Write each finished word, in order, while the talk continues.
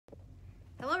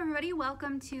Hello everybody,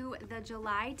 welcome to the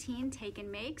July Teen Take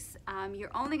and Makes.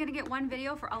 You're only going to get one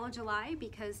video for all of July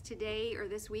because today or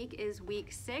this week is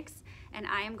week 6 and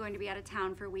I am going to be out of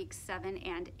town for weeks 7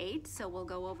 and 8. So we'll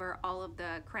go over all of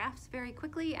the crafts very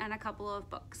quickly and a couple of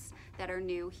books that are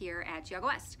new here at Chia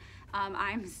West.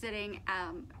 I'm sitting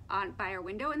by our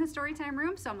window in the storytime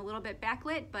room, so I'm a little bit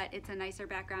backlit, but it's a nicer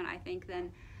background I think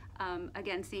than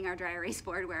again, seeing our dry erase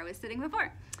board where I was sitting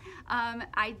before.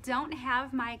 I don't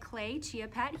have my clay Chia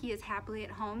pet. He is happily at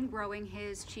home growing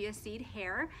his chia seed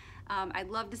hair. I'd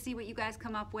love to see what you guys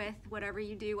come up with. Whatever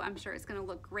you do, I'm sure it's going to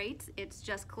look great. It's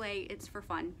just clay. It's for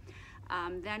fun.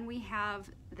 Then we have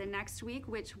the next week,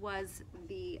 which was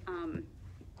the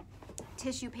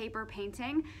tissue paper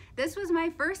painting. This was my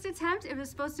first attempt. It was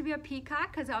supposed to be a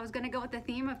peacock because I was going to go with the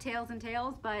theme of tails and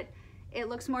tails, but it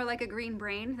looks more like a green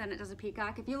brain than it does a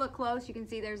peacock. If you look close, you can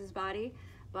see there's his body,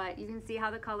 but you can see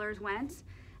how the colors went.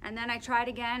 And then I tried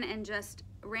again and just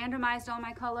randomized all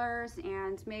my colors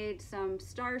and made some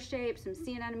star shapes, some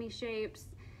sea anemone shapes,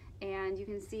 and you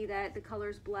can see that the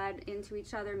colors bled into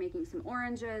each other, making some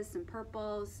oranges, some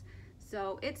purples.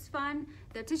 So it's fun.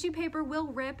 The tissue paper will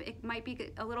rip. It might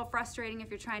be a little frustrating if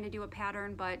you're trying to do a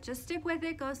pattern, but just stick with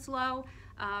it, go slow.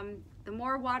 The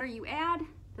more water you add,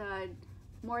 the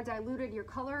more diluted your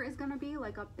color is going to be,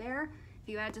 like up there. If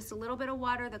you add just a little bit of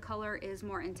water, the color is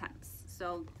more intense.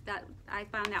 So that I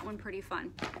found that one pretty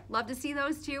fun. Love to see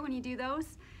those too when you do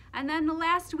those. And then the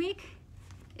last week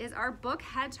is our book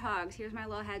Hedgehogs. Here's my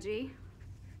little hedgie.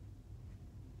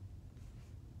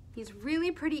 He's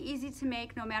really pretty easy to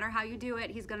make. No matter how you do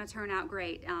it, he's going to turn out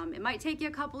great. It might take you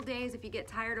a couple days if you get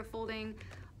tired of folding.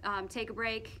 Take a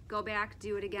break, go back,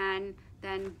 do it again,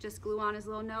 then just glue on his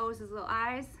little nose, his little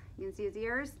eyes. You can see his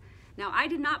ears. Now I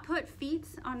did not put feet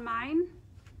on mine,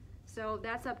 so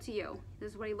that's up to you.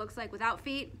 This is what he looks like without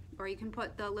feet, or you can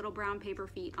put the little brown paper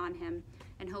feet on him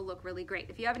and he'll look really great.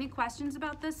 If you have any questions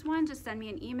about this one, just send me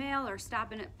an email or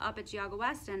stop up at Chia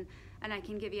West and I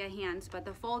can give you a hand. But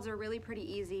the folds are really pretty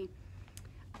easy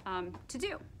to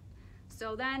do.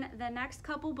 So then the next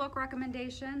couple book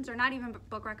recommendations, or not even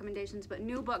book recommendations, but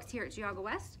new books here at Chia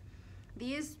West.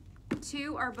 These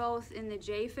two are both in the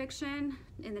J fiction,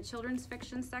 in the children's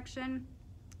fiction section.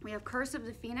 We have Curse of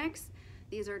the Phoenix.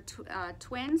 These are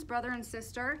twins, brother and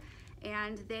sister,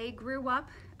 and they grew up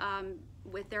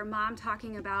with their mom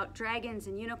talking about dragons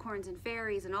and unicorns and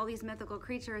fairies and all these mythical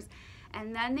creatures.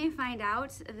 And then they find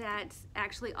out that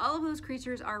actually all of those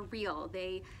creatures are real.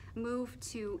 They move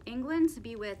to England to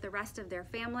be with the rest of their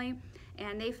family,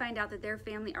 and they find out that their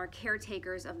family are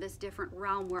caretakers of this different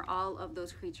realm where all of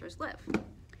those creatures live.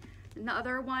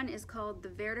 Another one is called The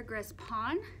Verdigris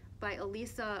Pawn by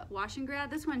Elisa Washengrad.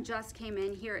 This one just came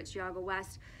in here at Chia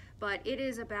West, but it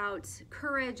is about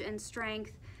courage and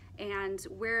strength and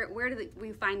where do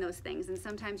we find those things, and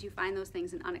sometimes you find those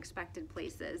things in unexpected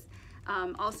places.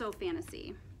 Also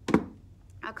fantasy.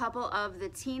 A couple of the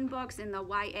teen books in the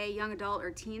YA, young adult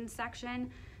or teen section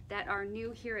that are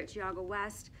new here at Chia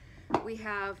West. We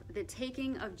have The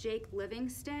Taking of Jake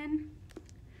Livingston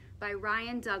by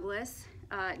Ryan Douglas.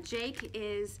 Jake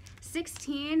is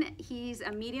 16, he's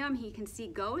a medium, he can see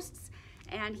ghosts,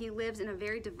 and he lives in a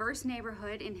very diverse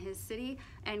neighborhood in his city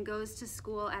and goes to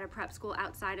school at a prep school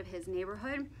outside of his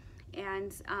neighborhood.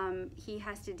 And he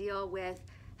has to deal with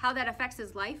how that affects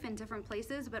his life in different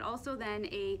places, but also then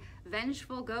a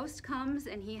vengeful ghost comes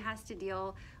and he has to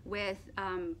deal with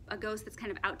a ghost that's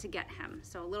kind of out to get him.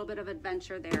 So a little bit of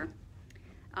adventure there.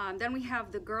 Then we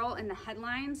have The Girl in the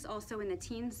Headlines, also in the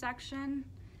teen section.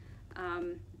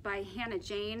 By Hannah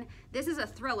Jane. This is a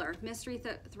thriller, mystery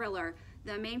thriller.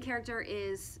 The main character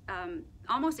is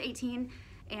almost 18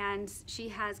 and she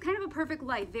has kind of a perfect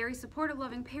life, very supportive,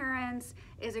 loving parents,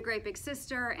 is a great big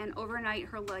sister, and overnight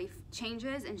her life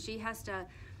changes and she has to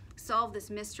solve this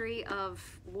mystery of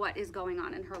what is going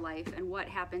on in her life and what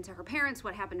happened to her parents,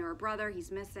 what happened to her brother,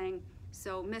 he's missing.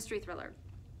 So mystery thriller.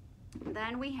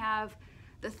 Then we have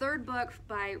the third book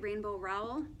by Rainbow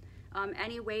Rowell.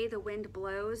 Any Way the Wind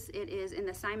Blows. It is in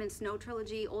the Simon Snow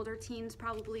trilogy, older teens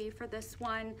probably for this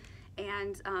one,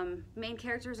 and main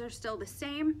characters are still the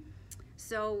same.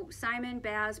 So Simon,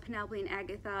 Baz, Penelope, and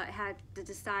Agatha had to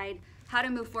decide how to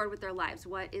move forward with their lives.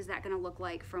 What is that going to look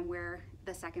like from where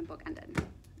the second book ended?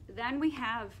 Then we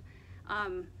have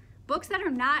books that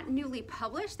are not newly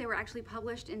published. They were actually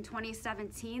published in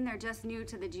 2017. They're just new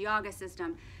to the Geauga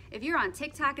system. If you're on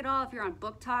TikTok at all, if you're on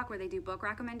Book Talk where they do book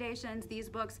recommendations, these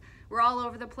books were all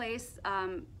over the place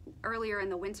earlier in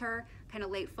the winter, kind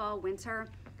of late fall, winter.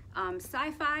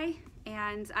 Sci-fi,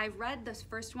 and I've read this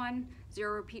first one,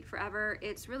 Zero Repeat Forever.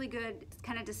 It's really good. It's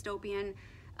kind of dystopian.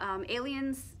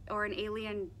 aliens or an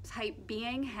alien type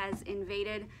being has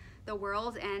invaded the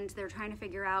world, and they're trying to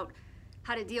figure out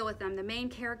how to deal with them. The main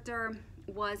character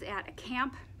was at a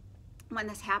camp when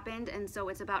this happened, and so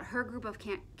it's about her group of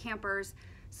campers,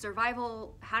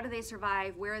 survival, how do they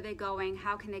survive, where are they going,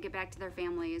 how can they get back to their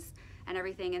families and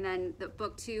everything. And then the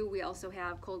book 2, we also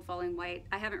have Cold Falling White.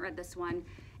 I haven't read this one,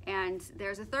 and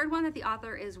there's a third one that the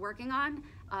author is working on,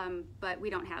 but we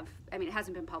don't have, I mean, it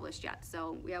hasn't been published yet,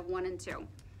 so we have 1 and 2.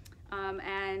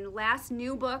 And last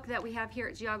new book that we have here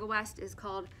at Geauga West is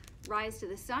called Rise to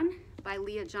the Sun by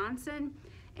Leah Johnson.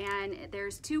 And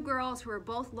there's 2 girls who are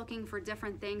both looking for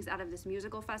different things out of this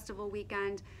musical festival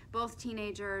weekend, both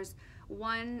teenagers.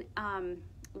 One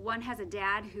has a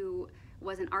dad who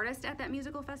was an artist at that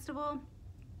musical festival,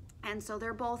 and so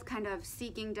they're both kind of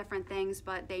seeking different things,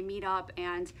 but they meet up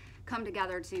and come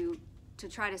together to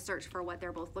try to search for what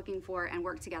they're both looking for and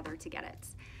work together to get it.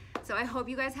 So I hope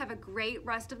you guys have a great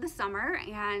rest of the summer,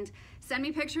 and send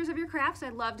me pictures of your crafts.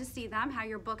 I'd love to see them, how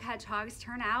your book hedgehogs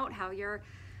turn out, how your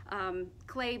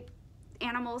clay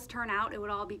animals turn out. It would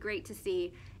all be great to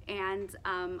see. And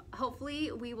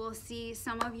hopefully we will see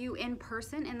some of you in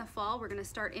person in the fall. We're going to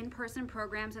start in-person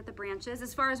programs at the branches.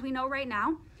 As far as we know right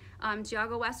now,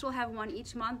 Geauga West will have one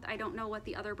each month. I don't know what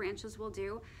the other branches will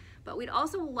do, but we'd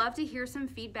also love to hear some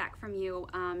feedback from you.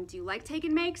 Do you like take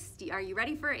and makes? Are you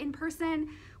ready for in-person?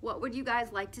 What would you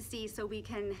guys like to see, so we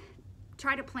can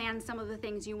try to plan some of the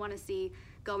things you want to see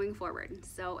going forward.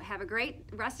 So have a great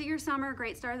rest of your summer,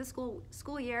 great start of the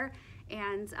school year,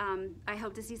 and I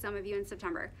hope to see some of you in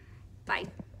September. Bye.